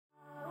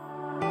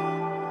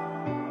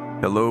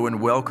Hello and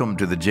welcome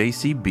to the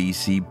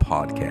JCBC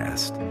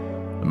podcast.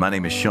 My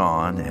name is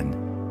Sean, and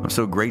I'm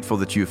so grateful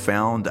that you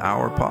found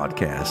our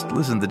podcast.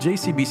 Listen, the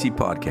JCBC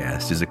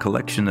podcast is a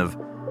collection of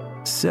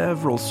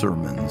several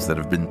sermons that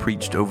have been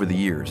preached over the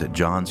years at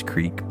Johns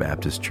Creek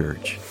Baptist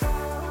Church.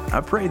 I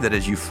pray that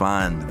as you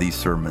find these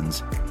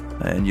sermons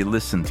and you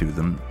listen to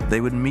them, they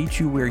would meet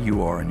you where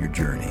you are in your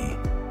journey.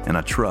 And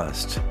I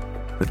trust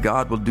that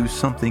God will do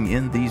something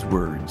in these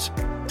words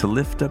to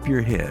lift up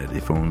your head,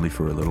 if only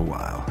for a little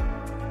while.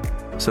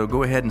 So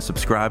go ahead and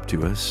subscribe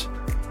to us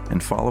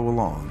and follow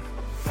along.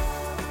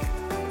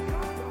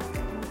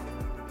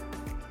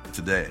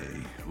 Today,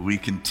 we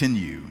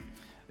continue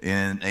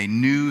in a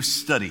new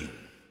study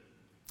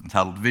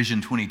entitled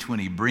Vision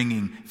 2020,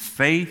 Bringing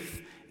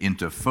Faith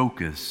into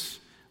Focus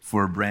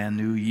for a Brand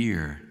New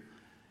Year.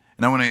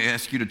 And I want to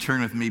ask you to turn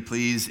with me,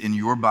 please, in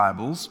your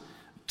Bibles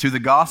to the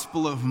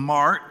Gospel of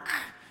Mark,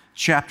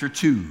 chapter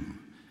 2.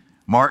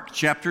 Mark,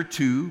 chapter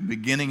 2,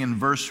 beginning in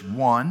verse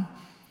 1.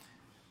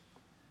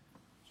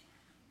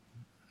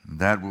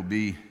 That will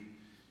be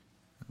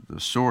the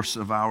source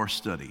of our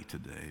study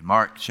today.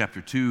 Mark chapter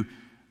 2,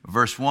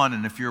 verse 1.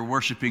 And if you're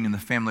worshiping in the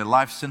Family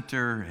Life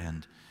Center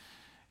and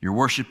you're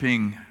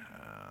worshiping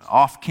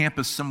off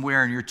campus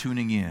somewhere and you're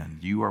tuning in,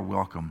 you are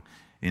welcome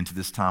into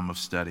this time of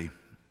study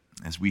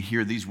as we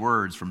hear these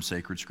words from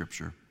sacred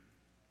Scripture.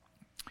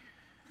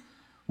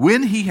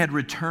 When he had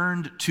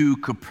returned to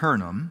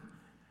Capernaum,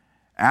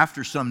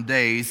 after some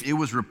days, it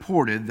was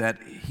reported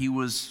that he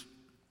was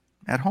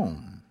at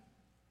home.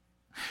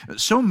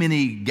 So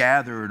many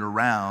gathered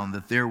around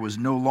that there was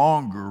no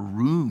longer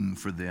room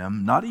for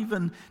them, not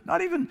even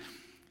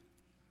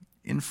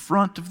in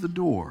front of the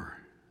door.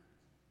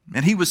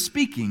 And he was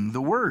speaking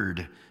the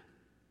word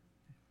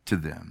to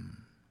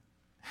them.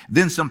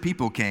 Then some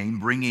people came,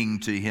 bringing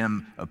to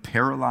him a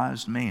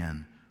paralyzed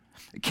man,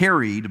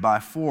 carried by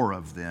 4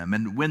 of them.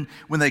 And when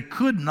they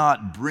could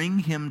not bring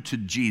him to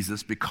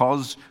Jesus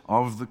because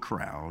of the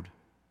crowd,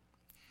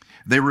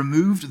 they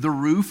removed the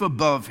roof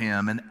above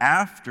him, and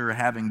after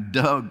having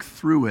dug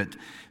through it,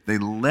 they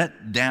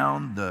let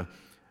down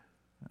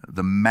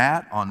the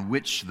mat on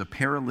which the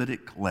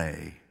paralytic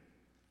lay.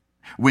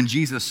 When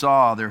Jesus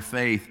saw their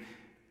faith,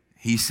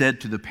 he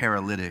said to the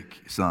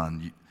paralytic,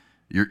 "Son,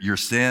 your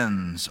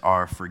sins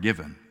are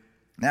forgiven."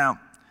 Now,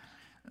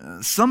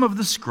 some of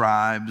the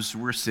scribes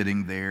were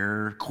sitting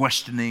there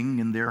questioning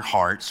in their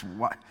hearts,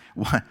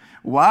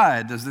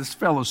 why does this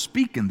fellow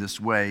speak in this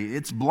way?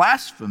 It's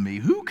blasphemy.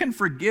 Who can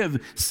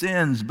forgive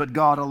sins but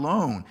God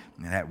alone?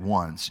 And at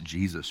once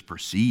Jesus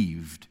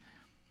perceived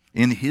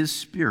in his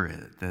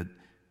spirit that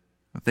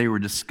they were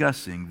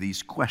discussing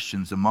these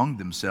questions among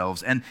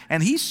themselves. And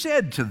he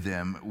said to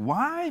them,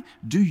 "Why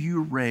do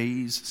you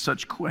raise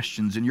such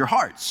questions in your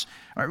hearts?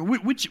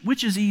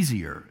 Which is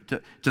easier,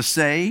 to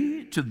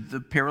say to the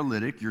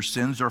paralytic, 'Your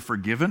sins are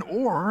forgiven,'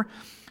 or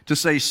to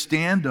say,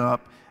 'Stand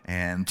up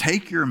and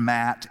take your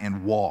mat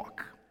and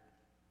walk'?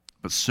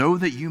 But so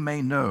that you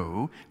may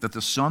know that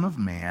the Son of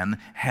Man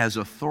has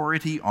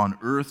authority on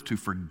earth to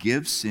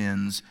forgive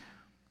sins,"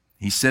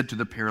 he said to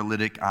the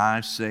paralytic, "I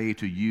say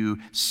to you,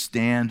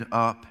 stand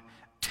up,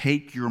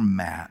 take your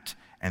mat,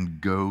 and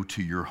go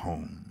to your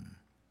home."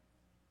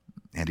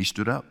 And he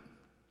stood up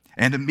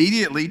and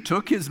immediately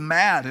took his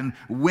mat and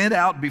went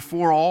out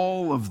before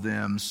all of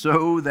them,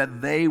 so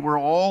that they were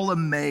all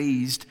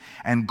amazed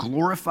and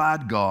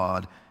glorified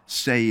God,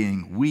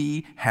 saying,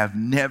 "We have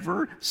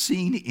never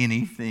seen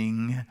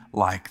anything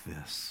like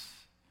this."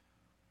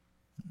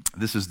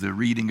 This is the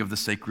reading of the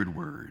sacred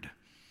word.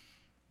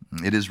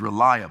 It is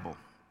reliable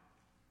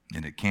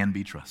and it can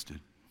be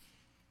trusted.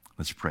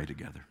 Let's pray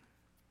together.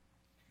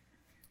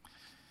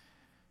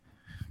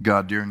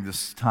 God, during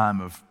this time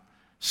of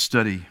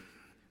study,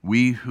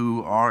 we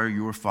who are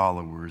your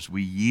followers,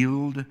 we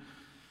yield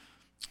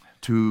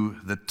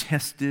to the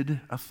tested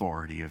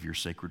authority of your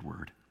sacred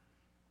word.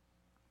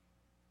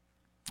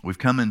 We've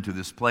come into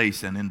this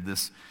place and in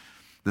this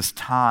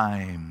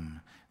time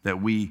that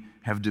we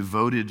have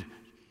devoted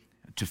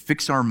to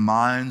fix our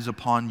minds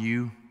upon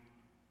you,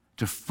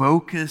 to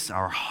focus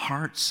our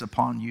hearts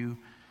upon you.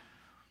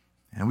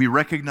 And we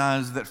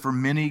recognize that for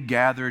many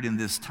gathered in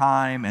this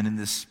time and in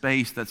this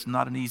space, that's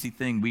not an easy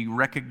thing. We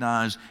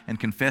recognize and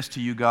confess to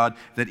you, God,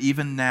 that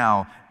even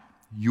now,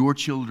 your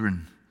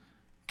children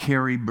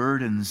carry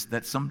burdens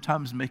that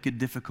sometimes make it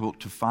difficult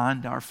to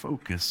find our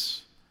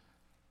focus.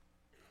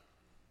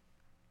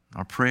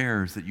 Our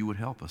prayers that you would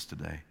help us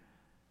today.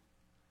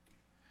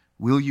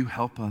 Will you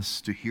help us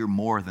to hear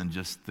more than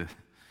just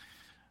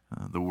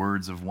the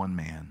words of one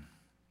man?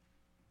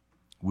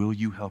 Will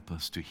you help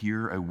us to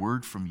hear a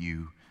word from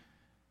you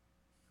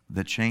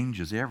that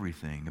changes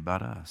everything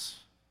about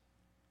us?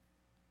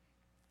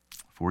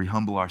 For we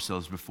humble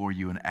ourselves before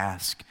you and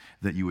ask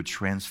that you would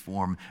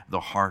transform the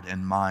heart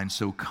and mind.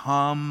 So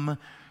come,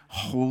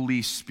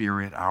 Holy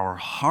Spirit, our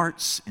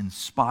hearts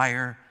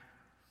inspire,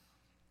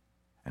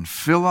 and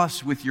fill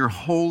us with your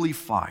holy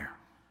fire.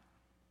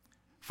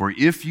 For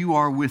if you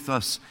are with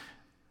us,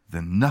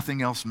 then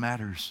nothing else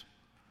matters.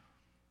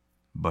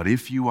 But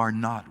if you are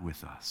not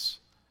with us,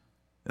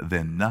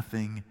 then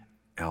nothing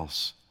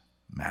else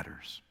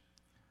matters.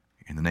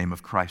 In the name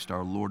of Christ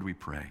our Lord we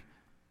pray.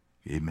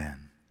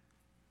 Amen.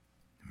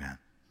 Amen.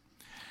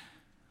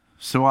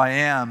 So I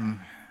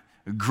am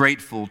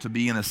grateful to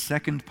be in a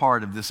second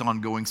part of this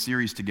ongoing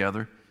series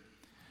together.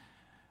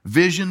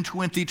 Vision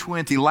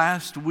 2020.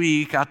 Last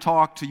week I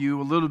talked to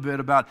you a little bit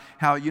about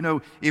how,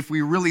 if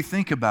we really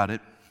think about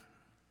it,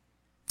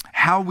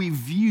 how we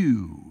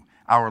view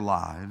our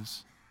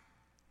lives,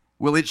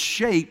 well, it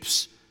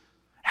shapes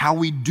how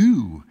we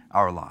do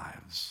our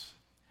lives.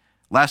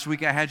 Last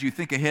week I had you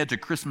think ahead to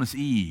Christmas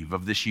Eve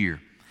of this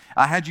year.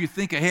 I had you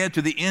think ahead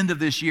to the end of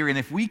this year, and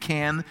if we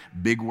can,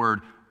 big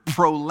word,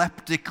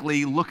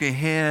 proleptically look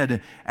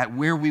ahead at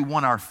where we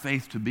want our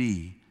faith to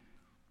be,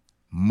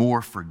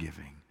 more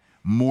forgiving,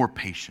 more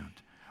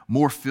patient,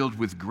 more filled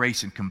with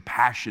grace and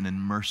compassion and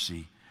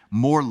mercy,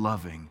 more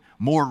loving,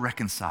 more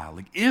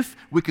reconciling. If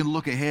we can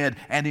look ahead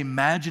and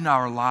imagine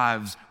our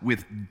lives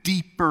with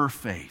deeper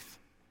faith,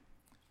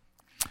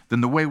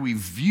 then the way we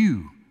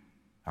view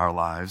our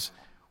lives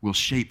will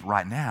shape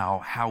right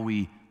now how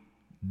we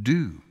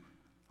do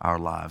our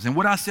lives. And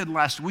what I said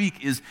last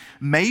week is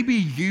maybe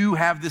you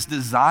have this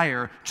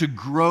desire to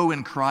grow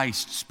in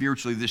Christ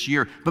spiritually this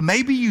year, but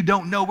maybe you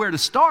don't know where to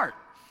start.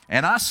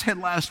 And I said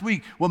last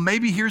week, well,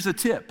 maybe here's a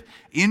tip.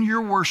 In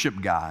your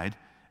worship guide,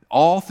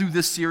 all through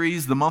this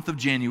series, the month of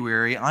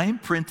January, I am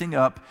printing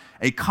up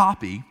a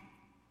copy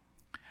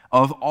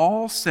of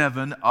all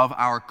 7 of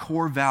our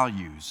core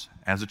values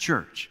as a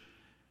church.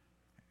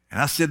 And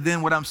I said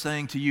then what I'm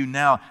saying to you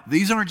now,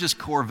 these aren't just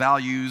core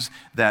values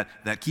that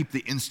keep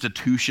the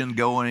institution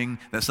going,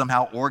 that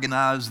somehow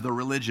organize the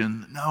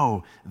religion.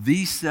 No,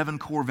 these 7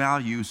 core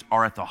values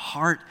are at the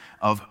heart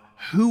of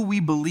who we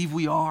believe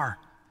we are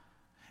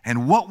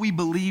and what we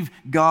believe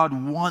God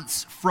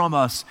wants from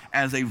us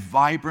as a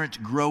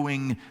vibrant,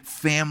 growing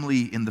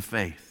family in the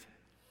faith.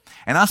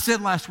 And I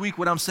said last week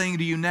what I'm saying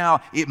to you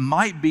now, it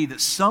might be that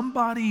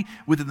somebody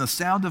within the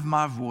sound of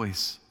my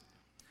voice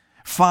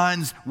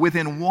finds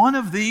within one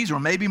of these, or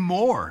maybe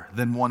more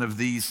than one of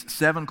these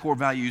 7 core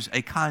values,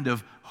 a kind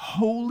of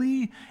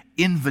holy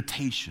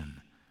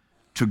invitation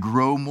to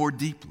grow more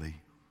deeply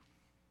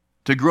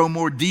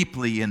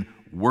in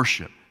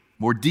worship,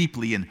 more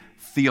deeply in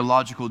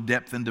theological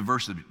depth and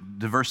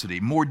diversity,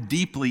 more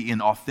deeply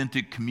in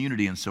authentic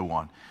community and so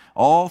on,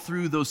 all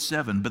through those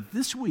 7. But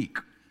this week,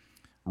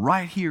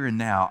 right here and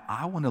now,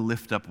 I want to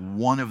lift up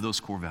one of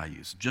those core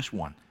values, just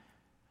one.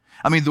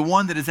 I mean, the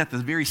one that is at the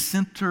very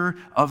center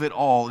of it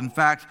all. In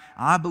fact,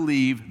 I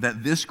believe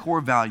that this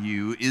core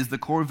value is the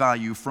core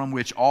value from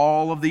which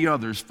all of the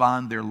others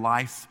find their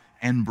life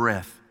and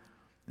breath.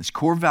 It's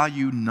core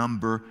value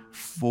number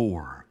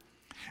 4.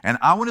 And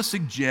I want to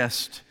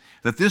suggest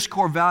that this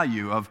core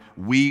value of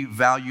we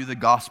value the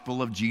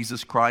gospel of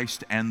Jesus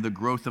Christ and the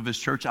growth of His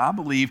church, I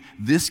believe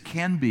this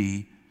can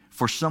be,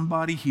 for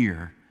somebody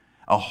here,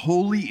 a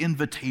holy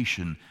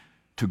invitation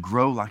to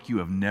grow like you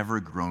have never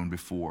grown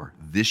before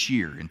this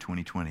year in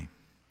 2020.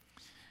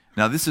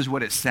 Now, this is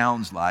what it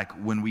sounds like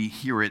when we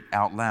hear it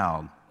out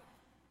loud.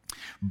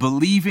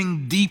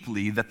 Believing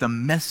deeply that the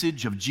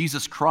message of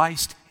Jesus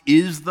Christ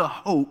is the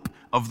hope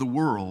of the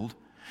world,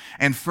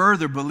 and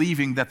further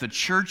believing that the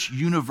church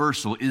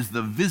universal is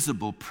the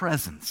visible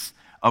presence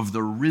of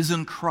the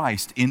risen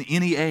Christ in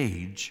any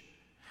age,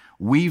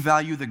 we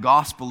value the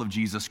gospel of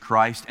Jesus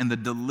Christ and the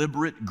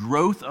deliberate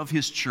growth of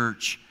His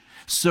church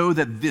so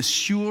that this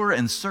sure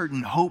and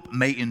certain hope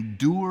may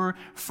endure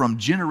from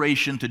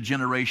generation to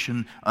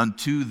generation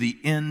unto the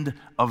end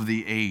of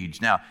the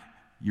age. Now,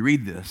 you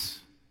read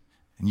this,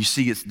 and you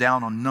see it's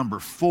down on number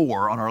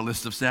 4 on our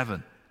list of 7.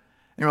 And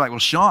you're like, well,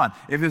 Sean,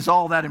 if it's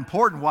all that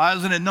important, why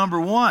isn't it number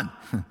 1?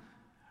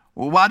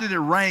 Well, why did it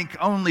rank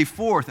only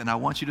 4th? And I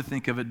want you to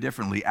think of it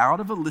differently. Out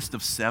of a list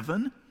of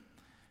 7,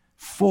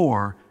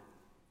 4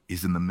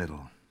 is in the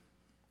middle,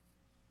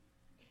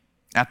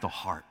 at the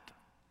heart.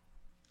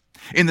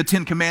 In the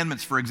 10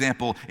 Commandments, for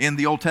example, in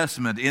the Old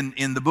Testament,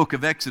 in the book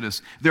of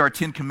Exodus, there are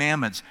 10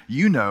 commandments.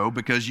 You know,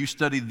 because you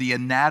studied the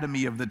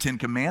anatomy of the 10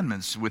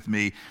 Commandments with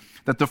me,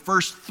 that the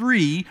first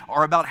 3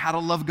 are about how to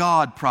love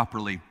God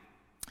properly.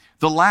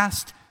 The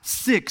last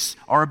 6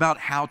 are about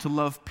how to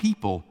love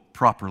people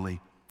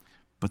properly.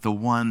 But the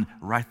one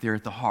right there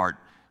at the heart,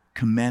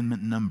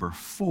 commandment number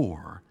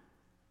 4,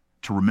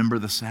 to remember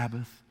the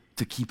Sabbath,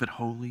 to keep it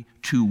holy,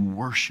 to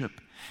worship,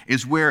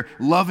 is where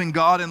loving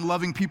God and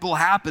loving people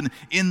happen.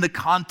 In the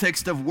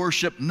context of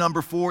worship,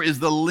 number 4 is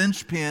the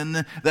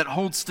linchpin that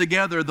holds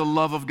together the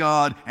love of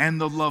God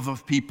and the love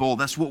of people.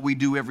 That's what we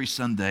do every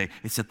Sunday.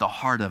 It's at the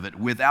heart of it.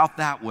 Without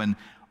that one,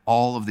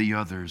 all of the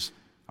others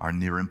are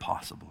near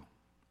impossible.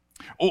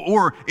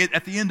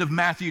 At the end of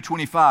Matthew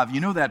 25,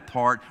 you know that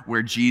part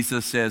where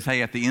Jesus says,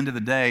 hey, at the end of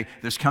the day,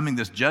 there's coming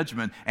this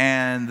judgment,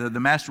 and the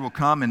master will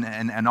come,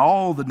 and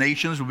all the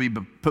nations will be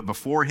put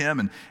before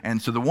him.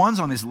 And so the ones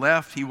on his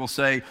left, he will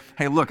say,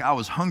 hey, look, I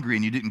was hungry,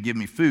 and you didn't give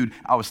me food.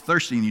 I was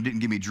thirsty, and you didn't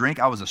give me drink.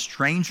 I was a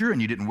stranger,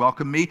 and you didn't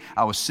welcome me.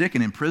 I was sick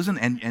and in prison,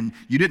 and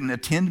you didn't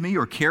attend me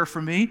or care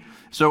for me.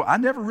 So I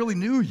never really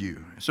knew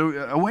you. So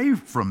away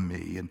from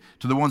me. And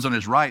to the ones on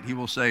his right, he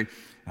will say,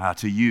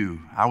 to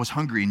you, I was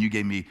hungry and you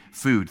gave me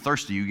food,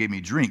 thirsty, you gave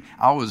me drink.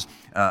 I was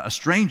a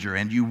stranger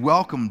and you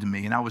welcomed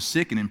me, and I was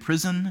sick and in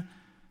prison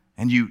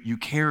and you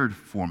cared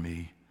for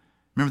me.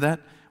 Remember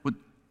that?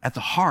 At the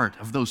heart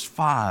of those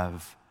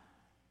 5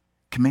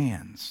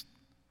 commands,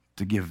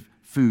 to give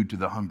food to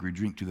the hungry,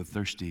 drink to the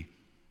thirsty,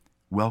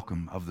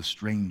 welcome of the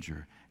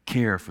stranger,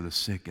 care for the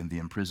sick and the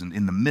imprisoned.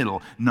 In the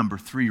middle, number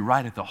 3,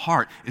 right at the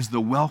heart, is the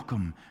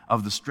welcome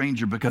of the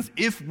stranger. Because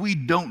if we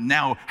don't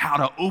know how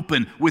to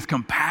open with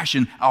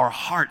compassion our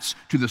hearts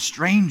to the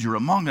stranger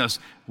among us,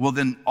 well,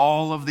 then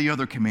all of the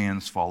other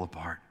commands fall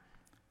apart.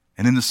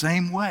 And in the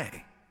same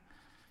way,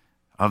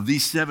 of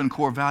these 7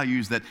 core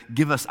values that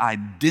give us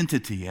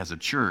identity as a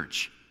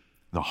church,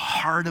 the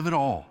heart of it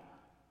all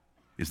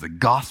is the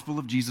gospel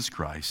of Jesus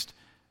Christ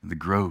and the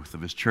growth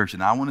of his church.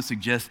 And I want to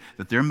suggest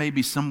that there may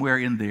be somewhere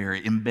in there,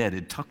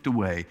 embedded, tucked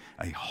away,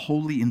 a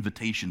holy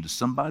invitation to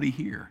somebody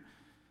here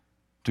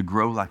to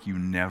grow like you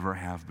never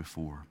have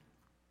before.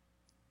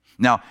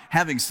 Now,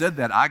 having said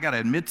that, I got to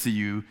admit to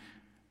you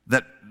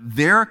that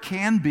there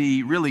can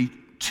be really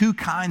 2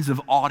 kinds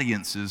of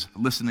audiences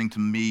listening to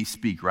me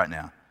speak right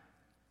now.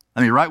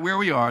 I mean, right where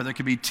we are, there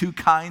could be 2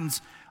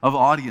 kinds of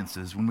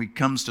audiences when it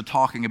comes to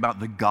talking about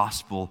the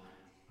gospel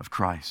of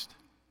Christ.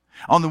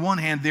 On the one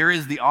hand, there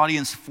is the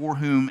audience for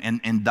whom,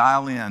 and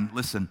dial in,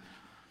 listen,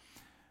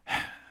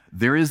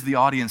 there is the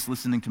audience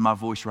listening to my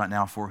voice right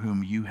now for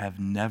whom you have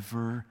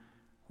never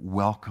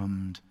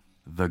welcomed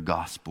the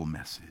gospel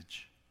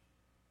message.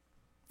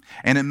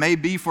 And it may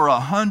be for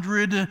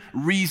 100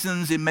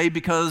 reasons. It may be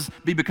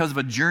because of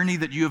a journey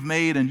that you have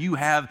made, and you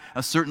have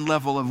a certain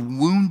level of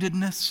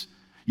woundedness.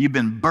 You've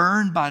been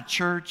burned by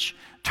church,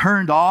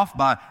 turned off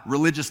by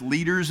religious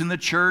leaders in the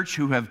church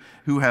who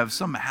have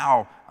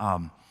somehow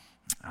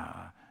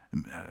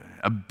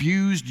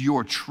abused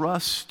your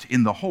trust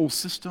in the whole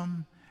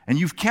system, and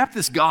you've kept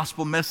this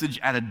gospel message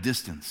at a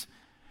distance,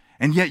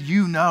 and yet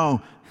you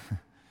know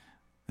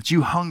that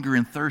you hunger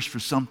and thirst for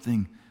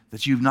something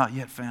that you've not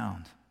yet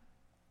found.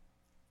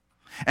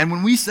 And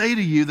when we say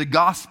to you the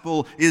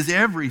gospel is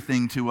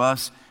everything to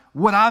us,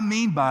 what I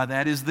mean by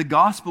that is the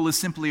gospel is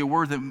simply a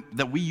word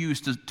that we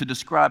use to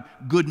describe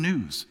good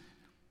news.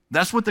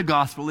 That's what the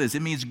gospel is.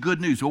 It means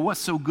good news. Well, what's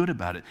so good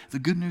about it? The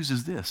good news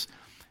is this: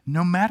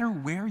 no matter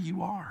where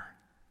you are,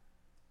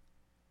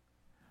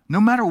 no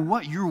matter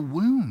what your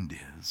wound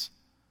is,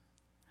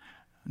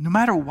 no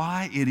matter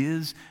why it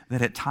is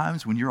that at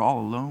times when you're all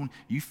alone,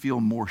 you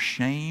feel more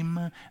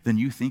shame than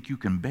you think you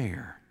can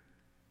bear,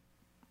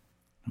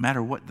 no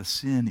matter what the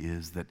sin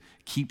is that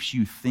keeps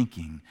you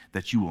thinking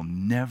that you will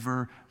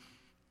never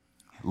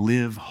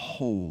live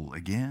whole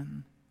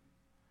again,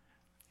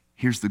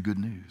 here's the good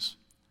news.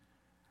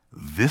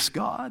 This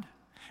God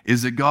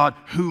is a God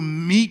who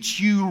meets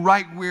you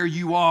right where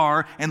you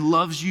are and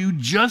loves you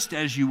just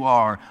as you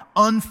are,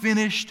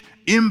 unfinished,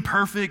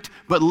 imperfect,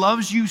 but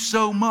loves you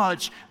so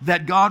much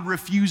that God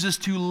refuses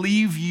to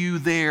leave you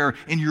there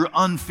in your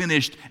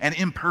unfinished and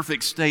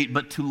imperfect state,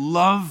 but to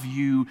love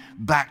you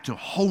back to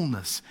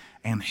wholeness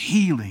and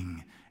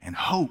healing and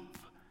hope.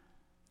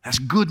 That's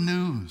good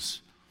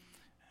news.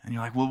 And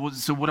you're like, well,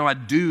 so what do I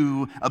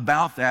do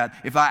about that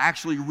if I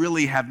actually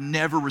really have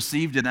never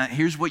received it? And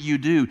here's what you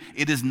do.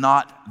 It is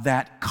not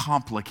that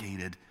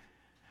complicated.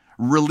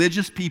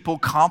 Religious people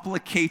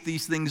complicate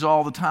these things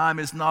all the time.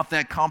 It's not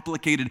that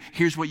complicated.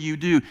 Here's what you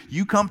do.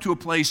 You come to a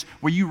place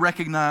where you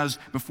recognize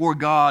before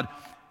God,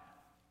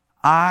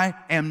 I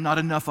am not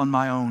enough on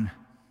my own.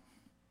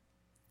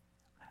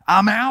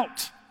 I'm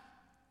out.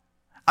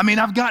 I mean,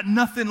 I've got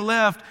nothing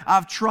left.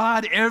 I've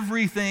tried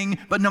everything,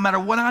 but no matter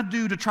what I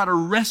do to try to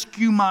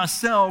rescue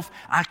myself,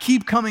 I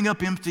keep coming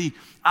up empty.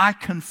 I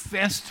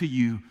confess to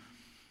you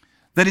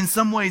that in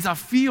some ways I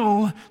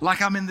feel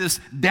like I'm in this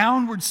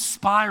downward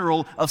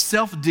spiral of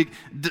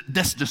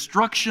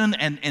self-destruction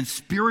and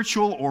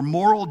spiritual or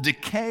moral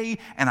decay,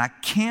 and I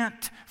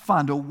can't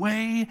find a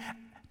way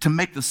to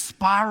make the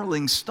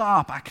spiraling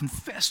stop. I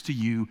confess to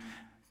you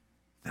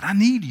that I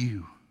need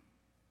you.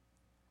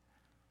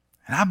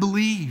 And I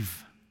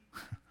believe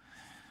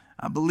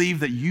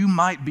that you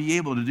might be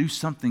able to do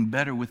something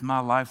better with my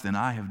life than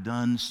I have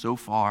done so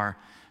far.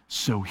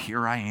 So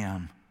here I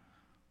am.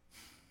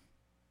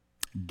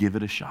 Give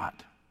it a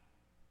shot.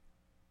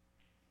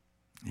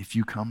 If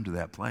you come to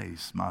that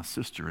place, my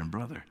sister and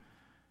brother,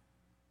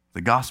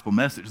 the gospel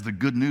message, the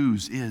good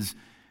news is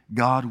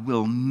God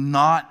will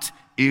not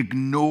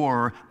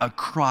ignore a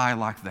cry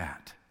like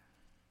that.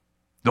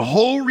 The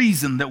whole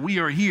reason that we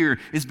are here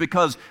is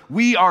because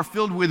we are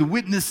filled with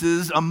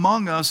witnesses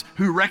among us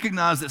who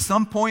recognize at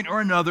some point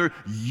or another,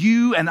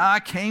 you and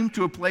I came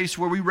to a place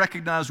where we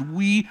recognize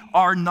we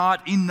are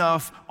not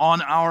enough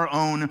on our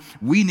own.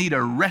 We need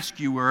a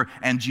rescuer,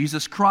 and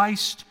Jesus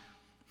Christ,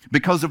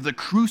 because of the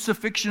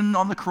crucifixion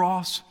on the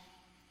cross,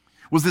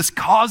 was this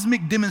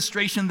cosmic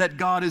demonstration that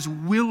God is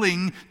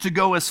willing to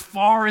go as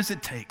far as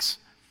it takes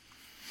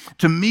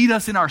to meet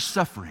us in our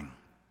suffering.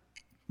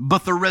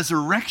 But the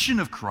resurrection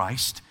of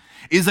Christ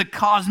is a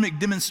cosmic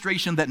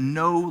demonstration that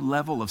no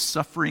level of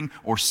suffering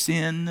or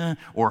sin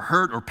or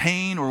hurt or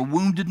pain or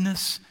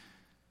woundedness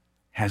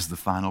has the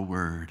final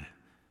word.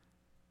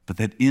 But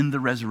that in the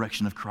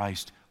resurrection of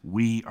Christ,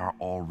 we are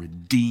all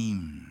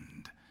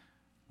redeemed.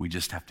 We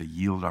just have to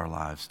yield our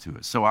lives to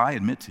it. So I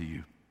admit to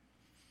you,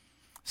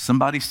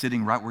 somebody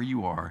sitting right where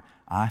you are,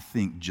 I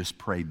think just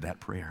prayed that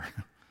prayer.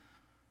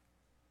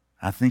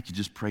 I think you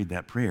just prayed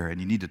that prayer, and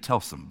you need to tell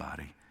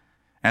somebody.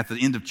 At the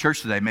end of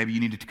church today, maybe you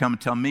need to come and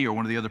tell me or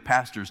one of the other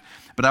pastors.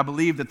 But I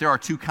believe that there are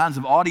two kinds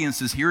of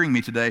audiences hearing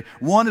me today.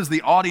 One is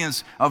the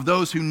audience of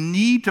those who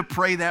need to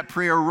pray that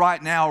prayer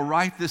right now,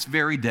 right this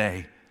very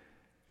day,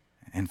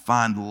 and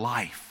find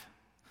life.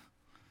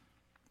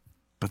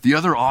 But the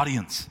other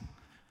audience,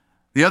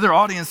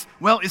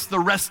 well, it's the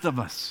rest of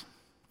us.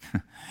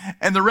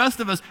 And the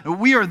rest of us,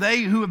 we are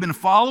they who have been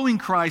following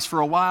Christ for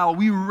a while.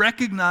 We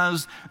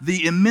recognize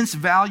the immense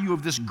value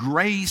of this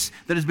grace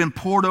that has been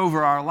poured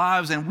over our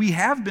lives, and we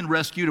have been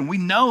rescued, and we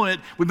know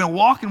it. We've been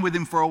walking with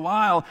Him for a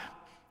while.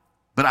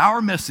 But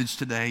our message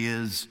today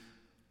is,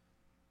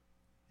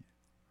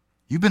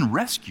 you've been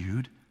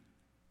rescued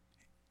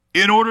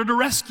in order to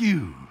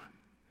rescue.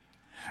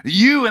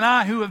 You and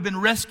I who have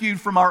been rescued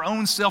from our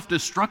own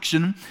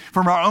self-destruction,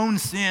 from our own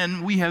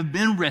sin, we have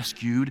been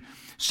rescued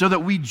so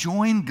that we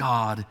join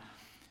God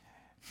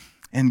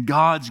in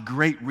God's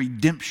great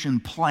redemption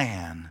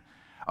plan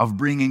of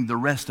bringing the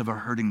rest of a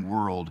hurting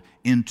world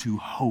into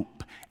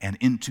hope and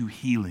into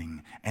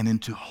healing and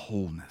into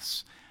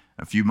wholeness.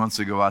 A few months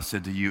ago, I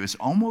said to you, it's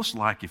almost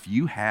like if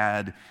you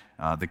had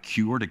the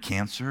cure to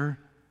cancer.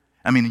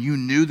 I mean, you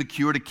knew the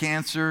cure to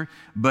cancer,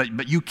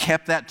 but you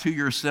kept that to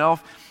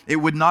yourself. It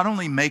would not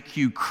only make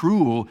you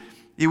cruel,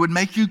 it would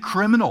make you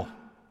criminal.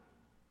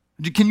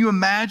 Can you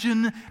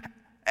imagine?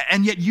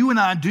 And yet you and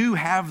I do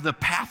have the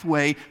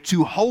pathway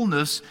to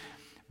wholeness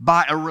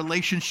by a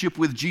relationship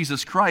with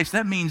Jesus Christ.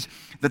 That means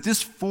that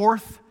this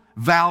fourth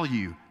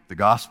value, the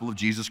gospel of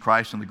Jesus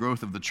Christ and the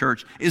growth of the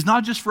church, is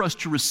not just for us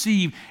to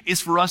receive,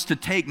 it's for us to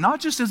take,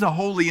 not just as a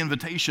holy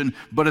invitation,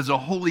 but as a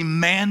holy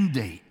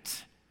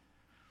mandate.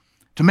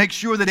 To make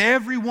sure that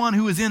everyone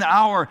who is in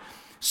our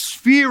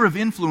sphere of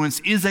influence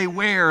is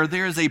aware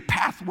there is a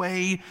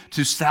pathway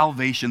to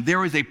salvation.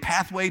 There is a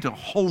pathway to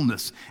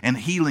wholeness and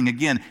healing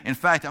again. In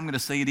fact, I'm going to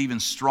say it even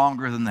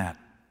stronger than that.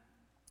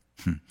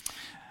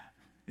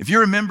 If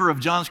you're a member of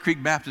Johns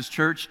Creek Baptist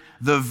Church,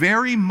 the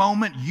very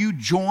moment you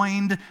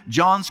joined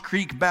Johns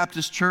Creek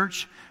Baptist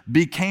Church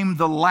became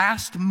the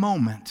last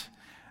moment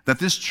that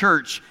this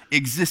church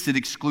existed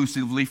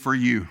exclusively for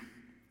you.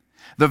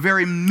 The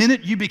very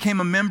minute you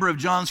became a member of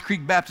Johns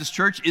Creek Baptist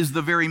Church is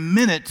the very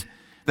minute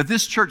that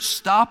this church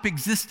stopped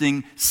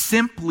existing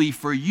simply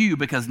for you,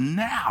 because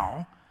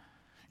now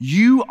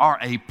you are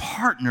a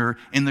partner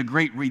in the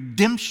great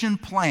redemption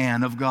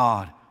plan of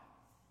God.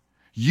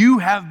 You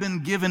have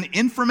been given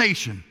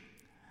information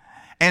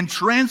and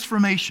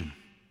transformation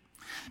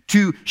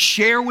to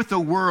share with the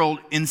world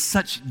in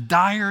such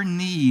dire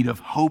need of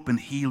hope and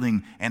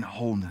healing and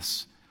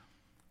wholeness.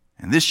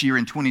 And this year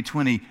in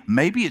 2020,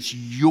 maybe it's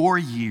your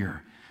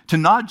year to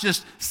not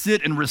just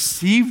sit and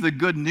receive the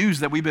good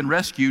news that we've been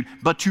rescued,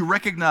 but to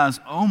recognize,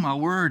 oh my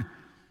word,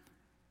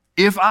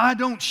 if I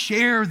don't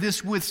share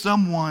this with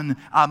someone,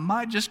 I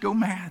might just go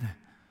mad.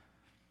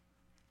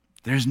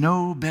 There's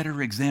no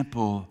better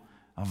example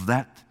of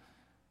that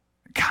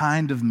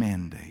kind of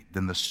mandate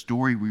than the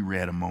story we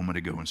read a moment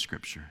ago in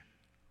Scripture.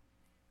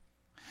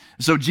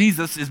 So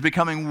Jesus is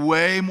becoming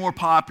way more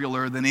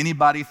popular than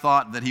anybody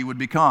thought that he would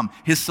become.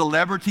 His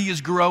celebrity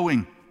is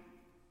growing.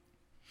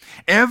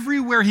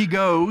 Everywhere he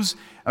goes,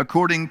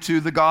 according to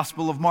the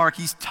Gospel of Mark,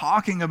 he's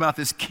talking about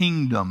this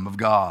kingdom of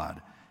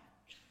God,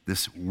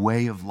 this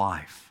way of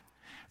life,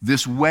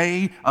 this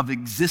way of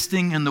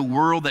existing in the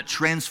world that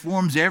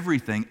transforms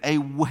everything, a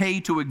way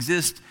to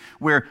exist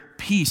where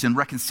peace and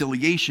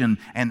reconciliation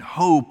and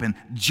hope and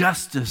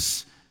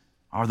justice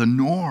are the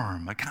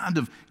norm, a kind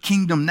of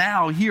kingdom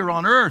now here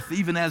on earth,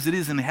 even as it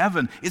is in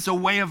heaven. It's a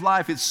way of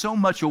life. It's so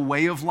much a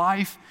way of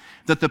life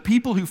that the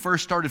people who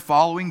first started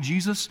following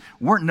Jesus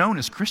weren't known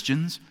as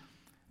Christians.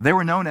 They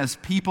were known as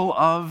people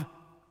of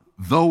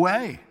the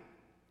way.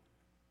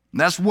 And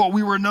that's what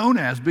we were known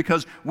as,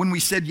 because when we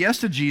said yes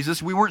to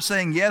Jesus, we weren't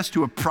saying yes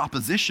to a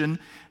proposition.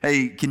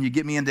 Hey, can you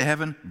get me into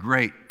heaven?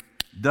 Great,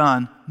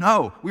 done.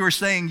 No, we were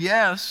saying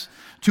yes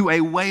to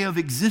a way of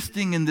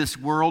existing in this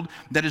world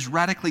that is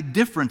radically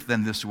different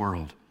than this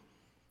world.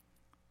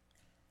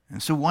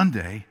 And so one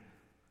day,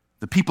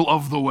 the people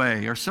of the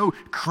way, are so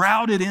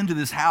crowded into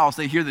this house.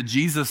 They hear that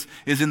Jesus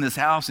is in this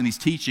house and he's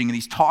teaching and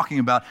he's talking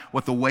about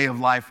what the way of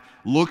life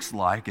looks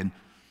like. And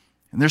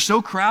they're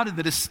so crowded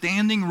that it's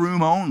standing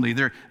room only.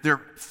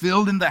 They're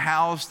filled in the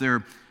house.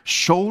 They're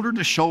shoulder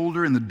to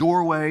shoulder in the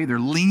doorway. They're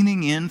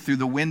leaning in through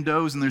the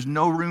windows, and there's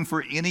no room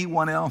for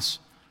anyone else.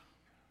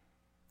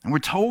 And we're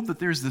told that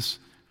there's this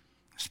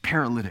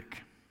paralytic,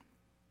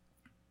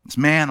 this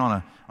man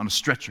on a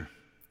stretcher,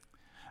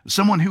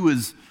 someone who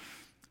is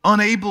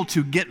unable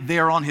to get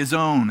there on his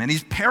own, and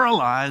he's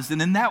paralyzed.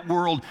 And in that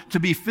world, to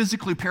be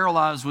physically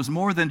paralyzed was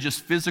more than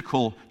just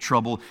physical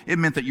trouble. It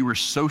meant that you were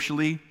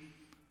socially,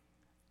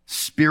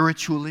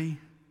 spiritually,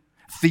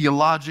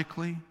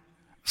 theologically,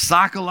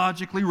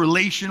 psychologically,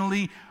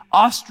 relationally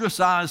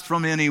ostracized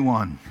from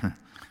anyone. It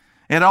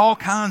had all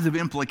kinds of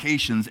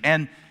implications,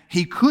 and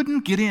he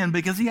couldn't get in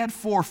because he had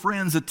 4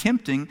 friends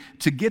attempting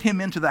to get him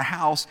into the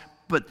house,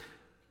 but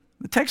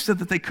the text said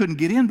that they couldn't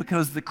get in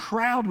because the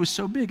crowd was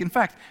so big. In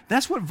fact,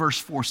 that's what verse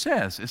 4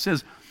 says. It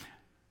says,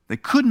 they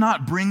could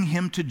not bring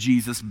him to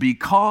Jesus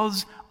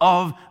because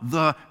of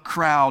the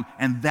crowd.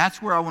 And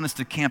that's where I want us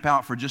to camp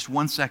out for just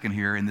 1 second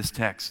here in this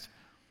text.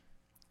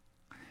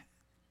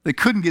 They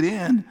couldn't get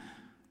in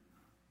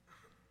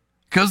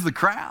because of the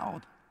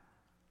crowd.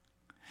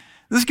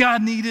 This guy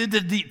needed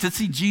to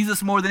see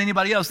Jesus more than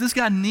anybody else. This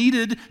guy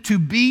needed to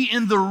be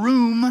in the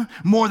room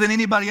more than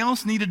anybody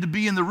else needed to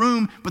be in the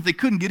room, but they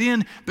couldn't get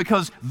in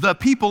because the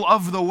people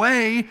of the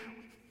way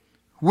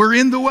were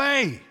in the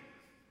way.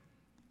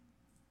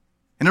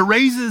 And it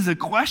raises a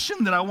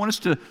question that I want us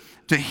to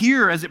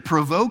hear as it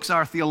provokes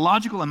our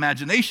theological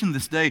imagination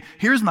this day.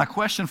 Here's my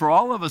question for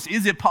all of us.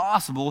 Is it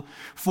possible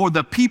for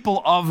the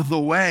people of the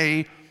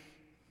way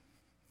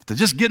to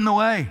just get in the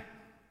way?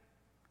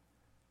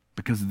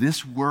 Because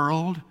this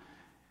world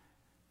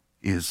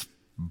is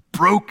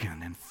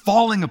broken and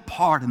falling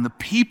apart, and the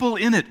people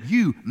in it,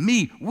 you,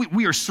 me,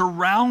 we are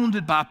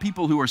surrounded by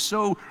people who are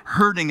so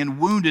hurting and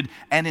wounded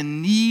and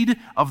in need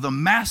of the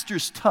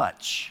Master's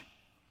touch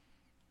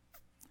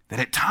that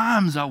at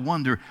times I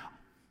wonder,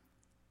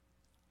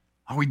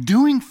 are we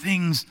doing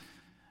things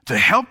to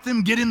help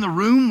them get in the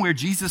room where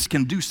Jesus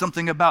can do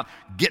something about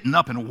getting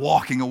up and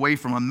walking away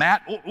from a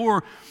mat?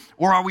 Or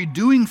are we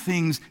doing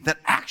things that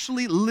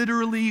actually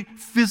literally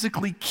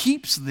physically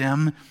keeps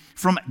them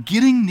from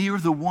getting near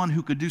the one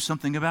who could do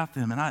something about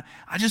them? And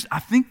I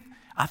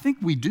think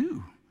we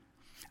do.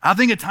 I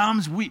think at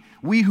times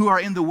we who are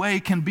in the way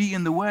can be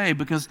in the way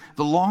because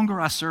the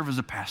longer I serve as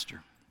a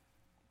pastor,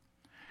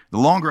 the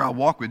longer I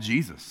walk with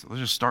Jesus,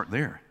 let's just start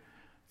there,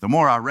 the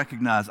more I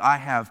recognize I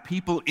have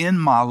people in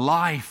my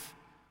life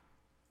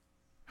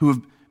who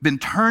have been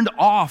turned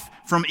off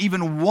from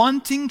even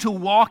wanting to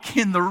walk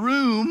in the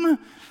room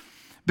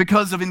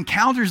because of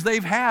encounters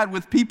they've had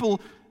with people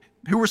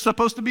who were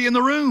supposed to be in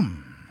the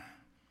room.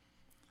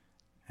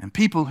 And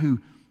people who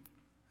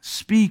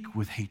speak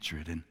with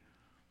hatred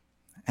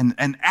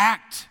and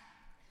act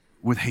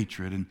with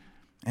hatred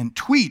and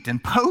tweet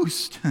and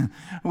post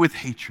with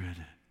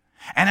hatred.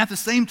 And at the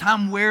same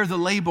time wear the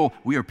label,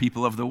 we are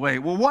people of the way.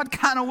 Well, what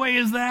kind of way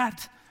is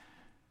that?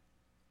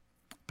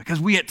 Because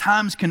we at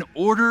times can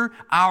order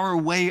our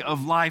way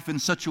of life in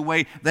such a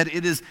way that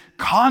it is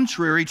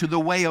contrary to the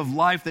way of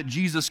life that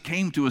Jesus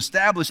came to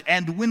establish.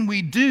 And when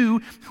we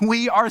do,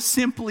 we are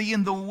simply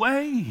in the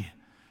way.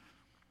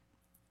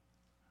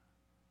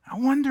 I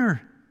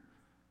wonder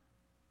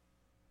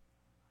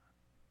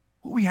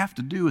what we have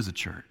to do as a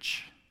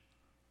church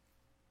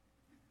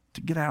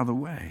to get out of the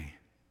way.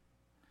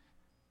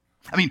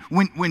 I mean,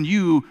 when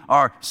you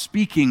are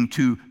speaking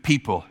to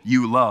people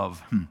you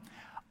love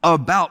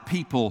about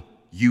people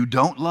you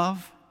don't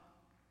love,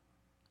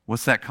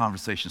 what's that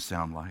conversation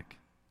sound like?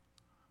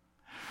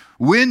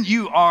 When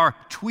you are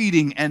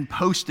tweeting and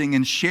posting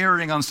and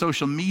sharing on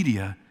social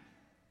media,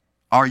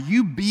 are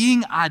you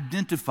being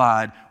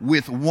identified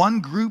with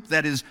one group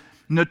that is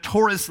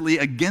notoriously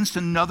against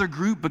another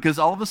group because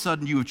all of a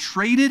sudden you have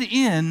traded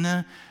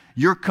in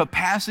your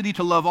capacity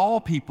to love all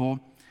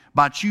people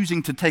by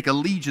choosing to take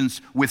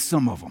allegiance with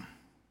some of them?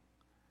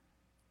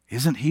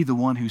 Isn't he the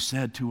one who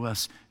said to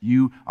us,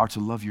 you are to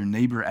love your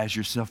neighbor as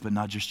yourself, but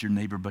not just your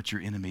neighbor, but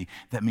your enemy?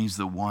 That means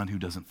the one who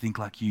doesn't think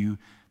like you.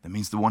 That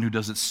means the one who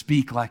doesn't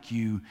speak like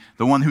you.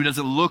 The one who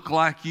doesn't look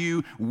like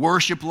you,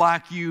 worship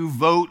like you,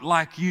 vote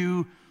like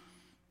you.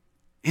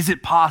 Is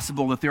it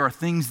possible that there are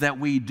things that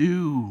we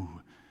do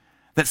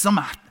that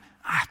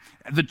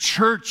the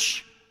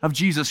church of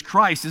Jesus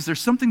Christ, is there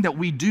something that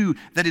we do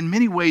that in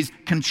many ways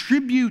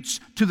contributes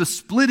to the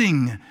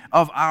splitting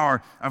of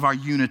our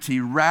unity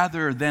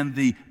rather than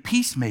the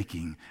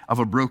peacemaking of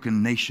a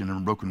broken nation and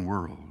a broken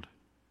world?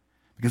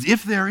 Because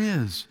if there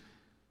is,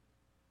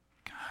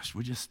 gosh,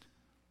 we're just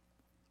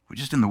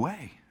in the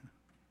way.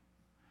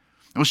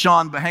 Well,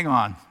 Sean, but hang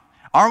on.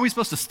 Aren't we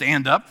supposed to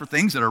stand up for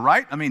things that are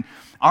right? I mean,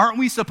 aren't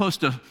we supposed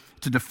to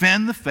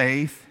defend the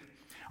faith?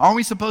 Aren't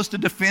we supposed to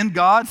defend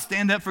God,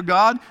 stand up for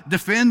God,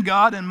 defend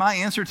God? And my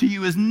answer to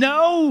you is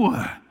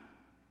no.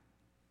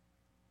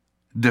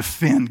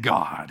 Defend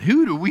God.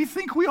 Who do we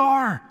think we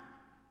are?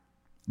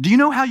 Do you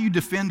know how you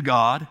defend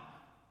God?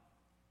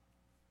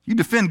 You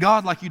defend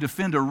God like you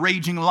defend a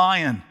raging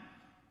lion.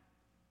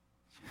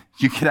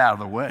 You get out of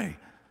the way.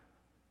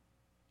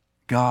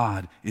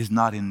 God is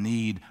not in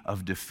need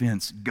of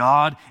defense.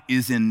 God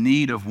is in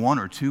need of 1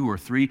 or 2 or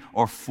 3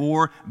 or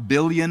 4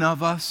 billion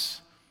of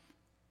us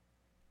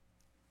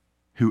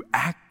who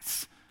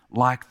acts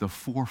like the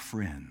 4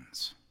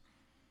 friends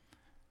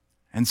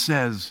and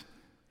says,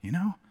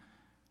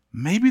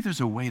 maybe there's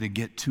a way to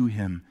get to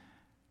him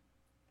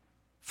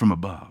from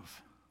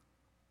above.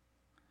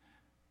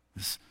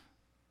 This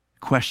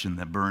question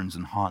that burns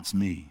and haunts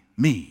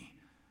me,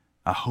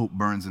 I hope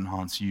burns and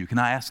haunts you. Can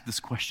I ask this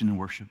question in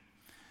worship?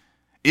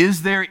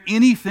 Is there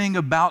anything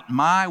about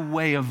my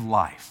way of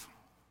life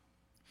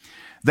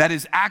that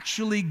is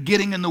actually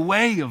getting in the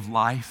way of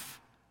life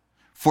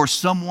for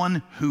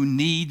someone who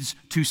needs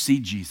to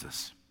see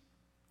Jesus?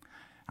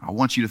 I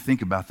want you to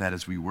think about that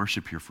as we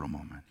worship here for a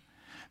moment.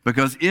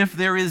 Because if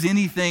there is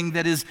anything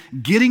that is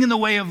getting in the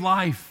way of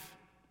life,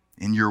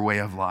 in your way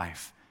of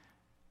life,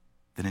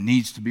 then it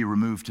needs to be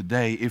removed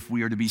today if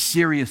we are to be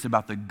serious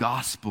about the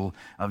gospel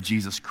of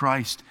Jesus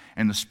Christ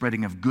and the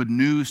spreading of good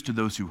news to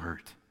those who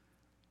hurt.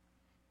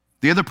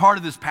 The other part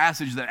of this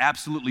passage that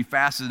absolutely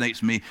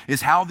fascinates me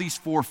is how these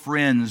 4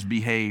 friends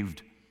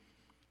behaved.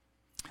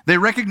 They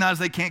recognize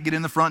they can't get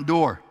in the front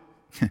door.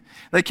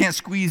 They can't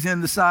squeeze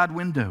in the side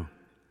window.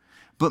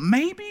 But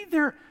maybe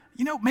there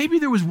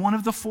was one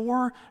of the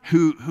 4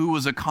 who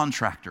was a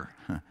contractor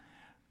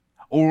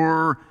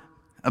or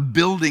a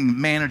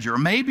building manager, or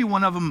maybe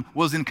one of them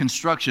was in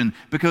construction,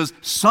 because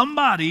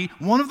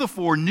one of the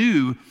 4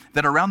 knew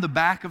that around the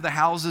back of the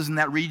houses in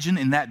that region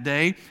in that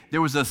day,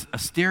 there was a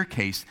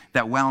staircase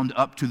that wound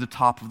up to the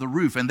top of the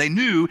roof. And they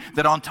knew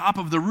that on top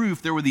of the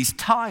roof there were these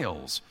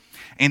tiles.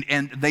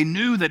 And they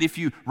knew that if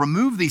you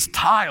remove these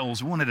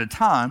tiles one at a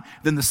time,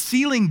 then the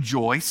ceiling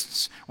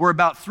joists were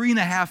about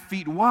 3.5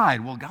 feet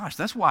wide. Well, gosh,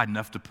 that's wide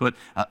enough to put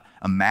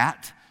a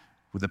mat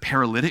with a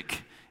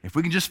paralytic. If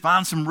we can just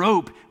find some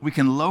rope, we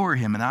can lower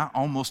him. And I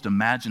almost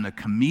imagine a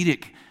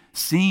comedic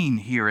scene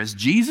here as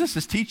Jesus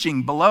is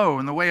teaching below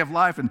in the way of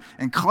life,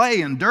 and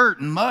clay and dirt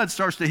and mud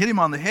starts to hit him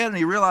on the head, and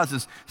he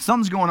realizes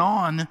something's going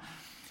on.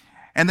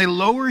 And they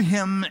lower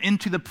him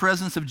into the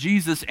presence of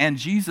Jesus, and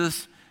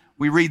Jesus,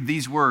 we read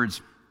these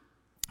words.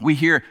 We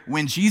hear,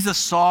 when Jesus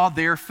saw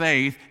their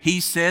faith, he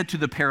said to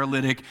the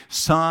paralytic,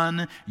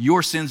 "Son,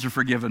 your sins are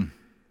forgiven."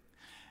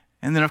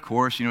 And then, of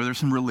course, there's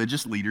some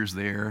religious leaders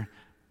there.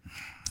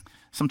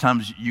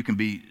 Sometimes you can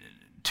be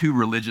too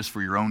religious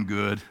for your own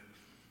good.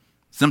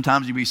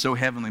 Sometimes you be so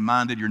heavenly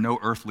minded, you're no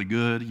earthly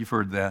good. You've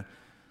heard that.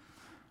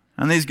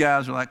 And these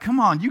guys are like, come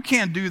on, you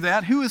can't do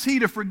that. Who is he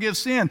to forgive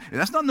sin?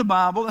 That's not in the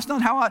Bible. That's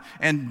not how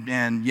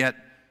and yet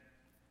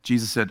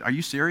Jesus said, are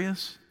you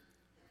serious?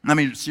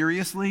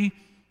 Seriously?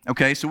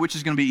 Okay, so which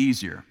is going to be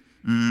easier?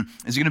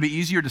 Is it going to be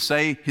easier to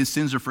say his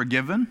sins are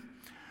forgiven,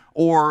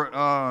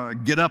 or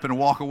get up and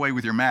walk away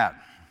with your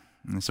mat?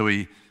 And so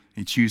he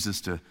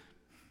chooses to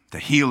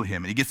heal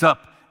him. And he gets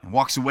up and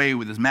walks away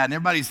with his mat. And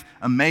everybody's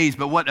amazed.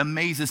 But what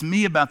amazes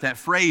me about that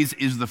phrase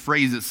is the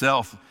phrase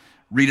itself.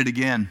 Read it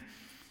again.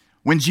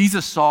 When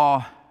Jesus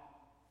saw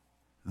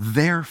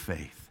their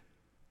faith,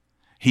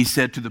 he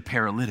said to the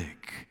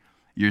paralytic,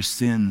 your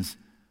sins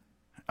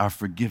are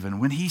forgiven.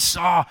 When he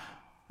saw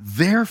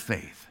their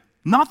faith,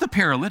 not the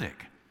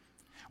paralytic,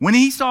 when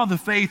he saw the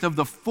faith of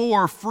the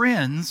 4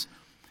 friends,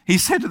 he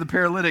said to the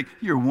paralytic,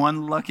 you're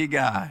one lucky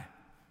guy.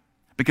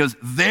 Because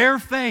their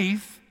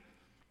faith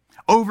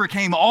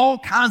overcame all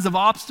kinds of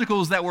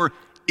obstacles that were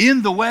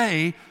in the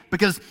way,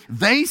 because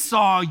they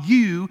saw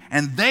you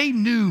and they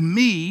knew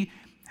me,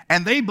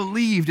 and they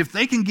believed if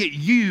they can get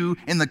you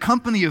in the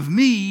company of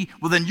me,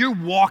 well, then you're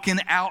walking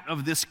out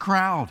of this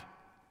crowd.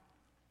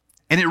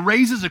 And it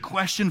raises a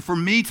question for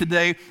me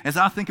today as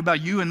I think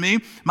about you and me.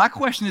 My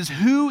question is,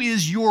 who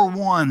is your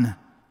one?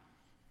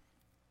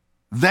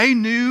 They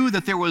knew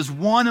that there was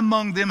one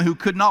among them who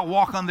could not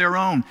walk on their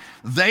own.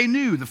 They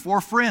knew, the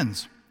 4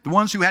 friends, the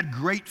ones who had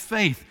great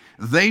faith,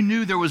 they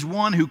knew there was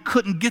one who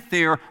couldn't get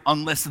there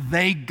unless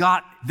they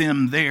got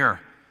them there.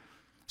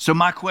 So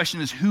my question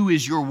is, who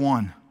is your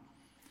one?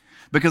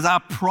 Because I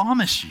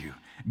promise you,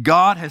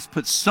 God has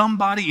put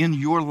somebody in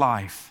your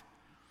life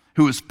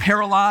who is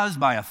paralyzed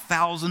by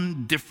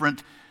 1,000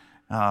 different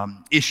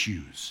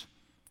issues.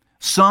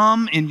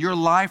 Some in your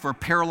life are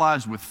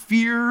paralyzed with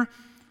fear,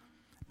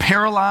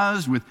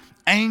 paralyzed with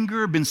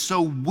anger, been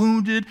so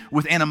wounded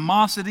with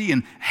animosity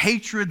and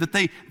hatred that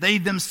they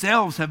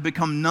themselves have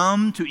become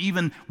numb to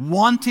even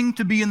wanting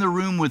to be in the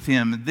room with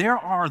him. There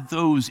are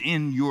those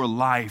in your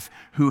life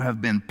who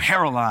have been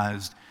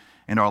paralyzed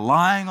and are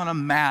lying on a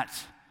mat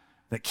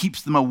that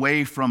keeps them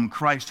away from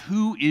Christ.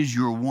 Who is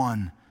your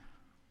one?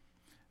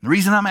 The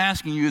reason I'm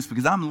asking you is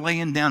because I'm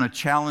laying down a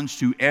challenge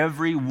to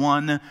every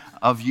one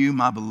of you,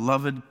 my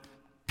beloved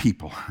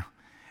people.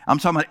 I'm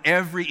talking about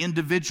every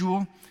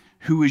individual.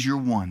 Who is your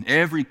one?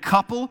 Every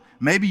couple,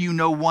 maybe you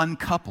know one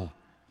couple.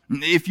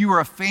 If you are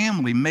a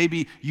family,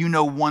 maybe you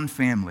know one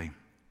family.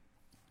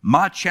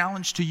 My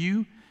challenge to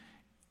you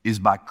is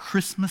by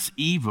Christmas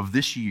Eve of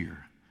this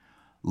year,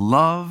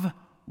 love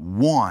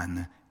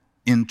one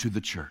into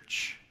the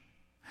church.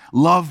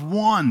 Love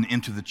one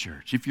into the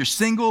church. If you're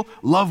single,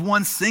 love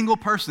one single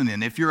person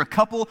in. If you're a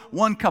couple,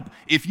 one couple.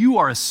 If you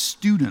are a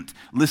student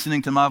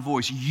listening to my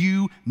voice,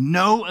 you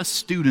know a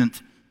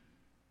student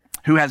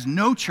who has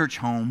no church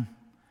home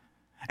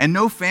and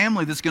no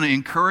family that's going to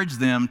encourage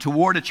them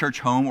toward a church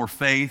home or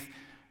faith.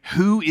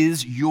 Who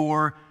is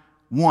your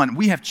one?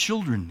 We have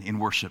children in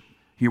worship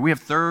here. We have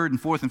third and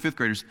fourth and fifth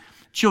graders.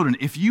 Children,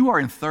 if you are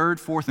in third,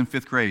 fourth, and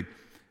fifth grade,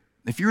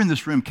 if you're in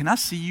this room, can I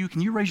see you?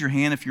 Can you raise your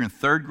hand if you're in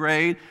third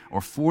grade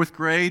or fourth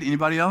grade?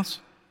 Anybody else?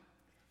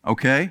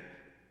 Okay.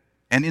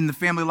 And in the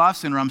Family Life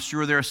Center, I'm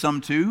sure there are some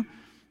too.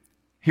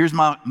 Here's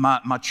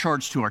my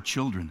charge to our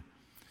children.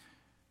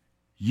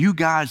 You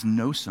guys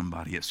know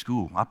somebody at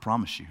school, I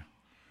promise you,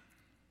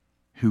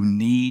 who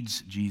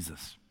needs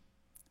Jesus.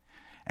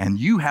 And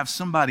you have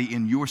somebody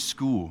in your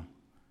school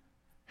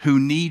who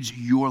needs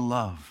your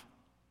love.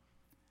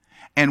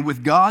 And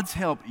with God's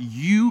help,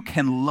 you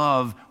can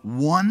love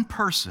one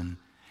person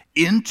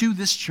into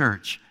this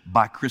church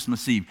by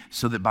Christmas Eve,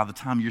 so that by the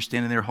time you're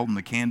standing there holding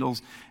the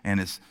candles and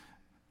it's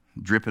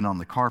dripping on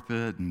the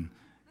carpet and,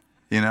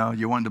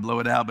 you're wanting to blow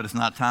it out, but it's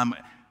not time,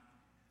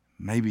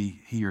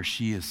 maybe he or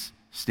she is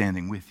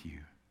standing with you.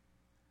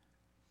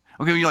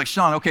 Okay, you're like,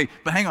 Sean, okay,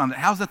 but hang on,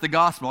 how's that the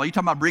gospel? Are you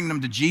talking about bringing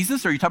them to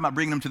Jesus, or are you talking about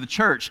bringing them to the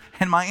church?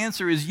 And my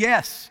answer is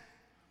yes.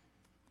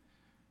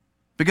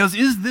 Because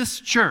is this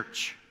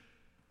church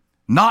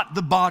not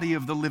the body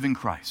of the living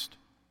Christ?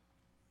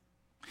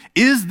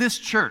 Is this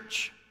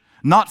church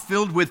not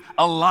filled with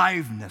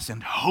aliveness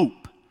and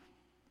hope?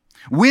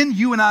 When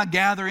you and I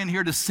gather in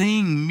here to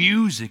sing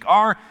music,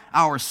 are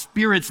our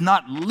spirits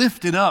not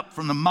lifted up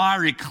from the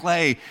miry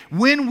clay?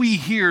 When we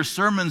hear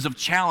sermons of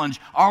challenge,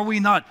 are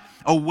we not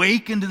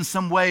awakened in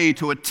some way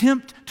to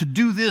attempt to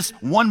do this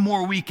one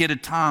more week at a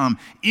time?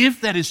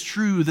 If that is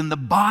true, then the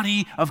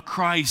body of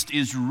Christ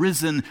is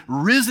risen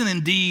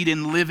indeed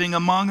and living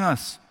among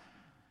us.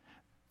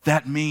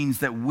 That means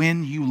that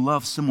when you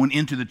love someone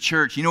into the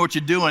church, you know what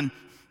you're doing?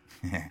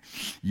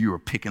 You are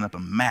picking up a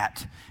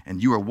mat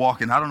and you are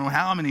walking I don't know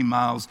how many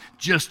miles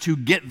just to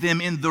get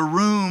them in the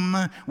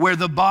room where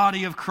the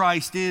body of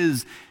Christ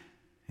is.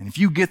 And if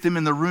you get them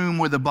in the room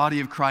where the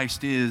body of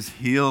Christ is,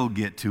 He'll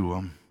get to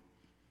them.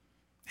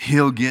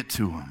 He'll get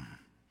to them.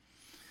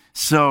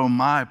 So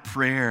my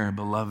prayer,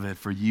 beloved,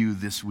 for you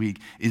this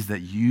week is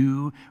that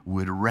you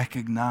would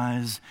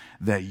recognize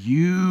that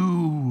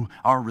you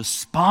are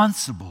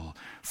responsible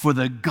for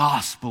the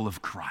gospel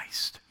of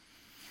Christ.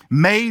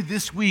 May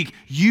this week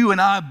you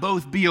and I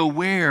both be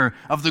aware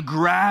of the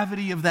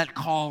gravity of that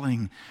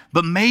calling,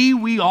 but may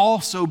we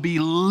also be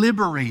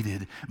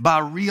liberated by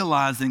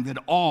realizing that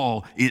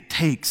all it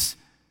takes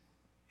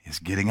is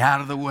getting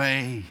out of the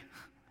way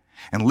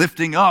and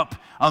lifting up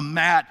a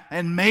mat.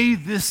 And may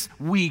this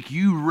week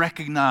you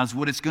recognize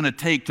what it's going to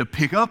take to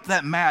pick up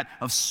that mat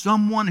of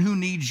someone who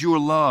needs your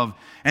love.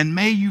 And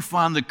may you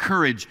find the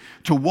courage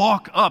to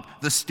walk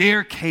up the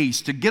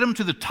staircase to get them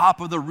to the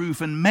top of the roof.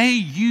 And may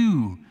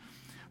you,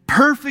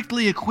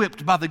 perfectly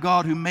equipped by the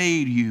God who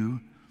made you,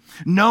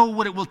 know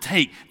what it will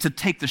take to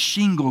take the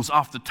shingles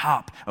off the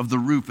top of the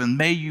roof. And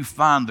may you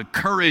find the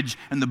courage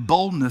and the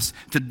boldness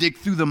to dig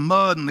through the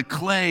mud and the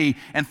clay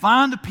and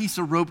find a piece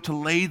of rope to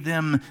lay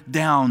them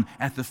down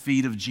at the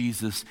feet of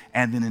Jesus.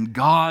 And then in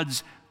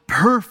God's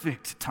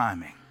perfect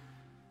timing,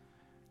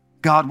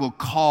 God will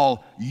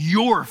call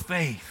your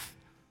faith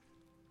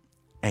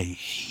a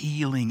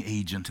healing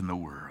agent in the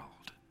world.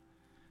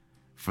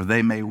 For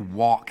they may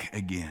walk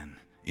again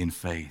in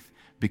faith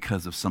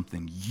because of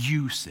something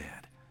you said.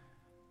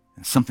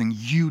 And something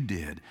you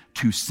did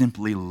to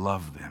simply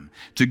love them,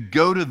 to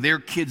go to their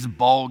kids'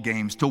 ball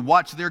games, to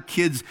watch their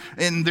kids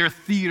in their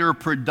theater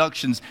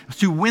productions,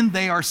 to when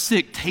they are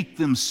sick, take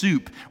them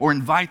soup or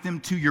invite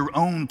them to your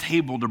own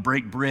table to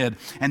break bread,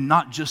 and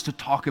not just to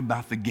talk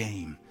about the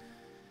game,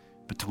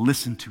 but to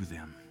listen to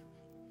them,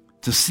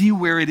 to see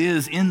where it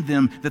is in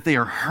them that they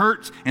are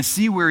hurt and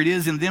see where it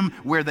is in them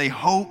where they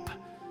hope,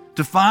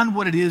 to find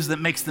what it is that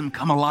makes them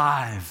come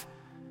alive.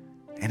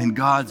 And in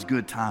God's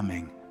good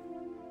timing,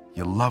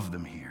 you love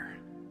them here,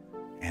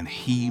 and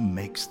He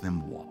makes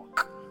them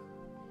walk.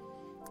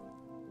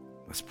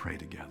 Let's pray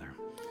together.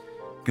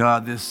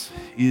 God, this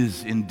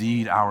is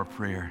indeed our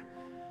prayer.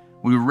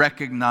 We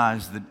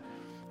recognize that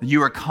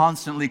you are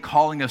constantly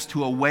calling us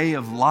to a way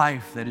of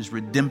life that is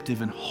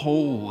redemptive and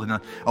whole,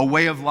 and a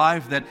way of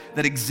life that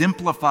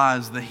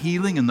exemplifies the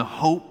healing and the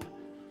hope,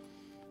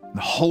 the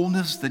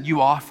wholeness that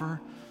you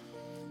offer.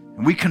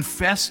 And we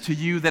confess to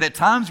you that at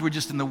times we're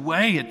just in the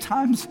way. At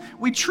times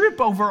we trip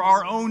over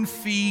our own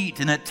feet.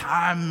 And at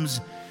times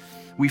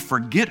we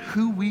forget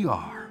who we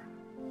are.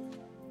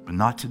 But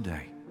not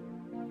today.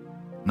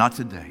 Not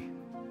today.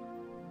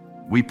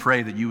 We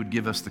pray that you would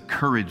give us the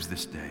courage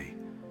this day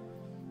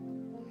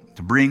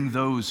to bring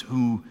those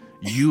who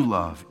you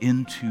love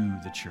into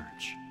the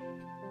church.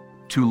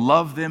 To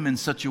love them in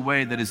such a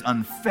way that is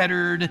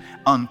unfettered,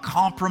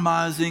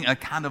 uncompromising, a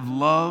kind of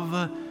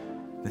love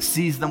that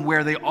sees them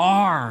where they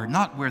are,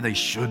 not where they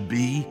should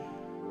be.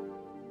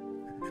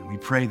 And we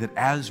pray that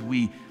as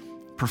we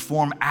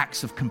perform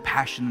acts of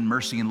compassion and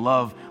mercy and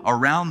love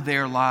around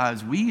their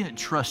lives. We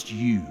trust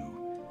you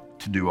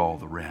to do all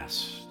the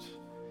rest.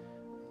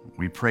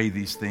 We pray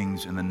these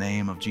things in the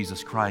name of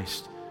Jesus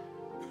Christ,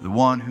 the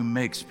one who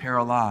makes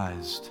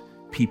paralyzed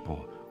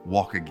people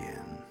walk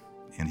again.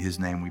 In his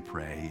name we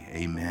pray,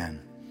 amen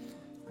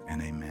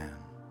and amen.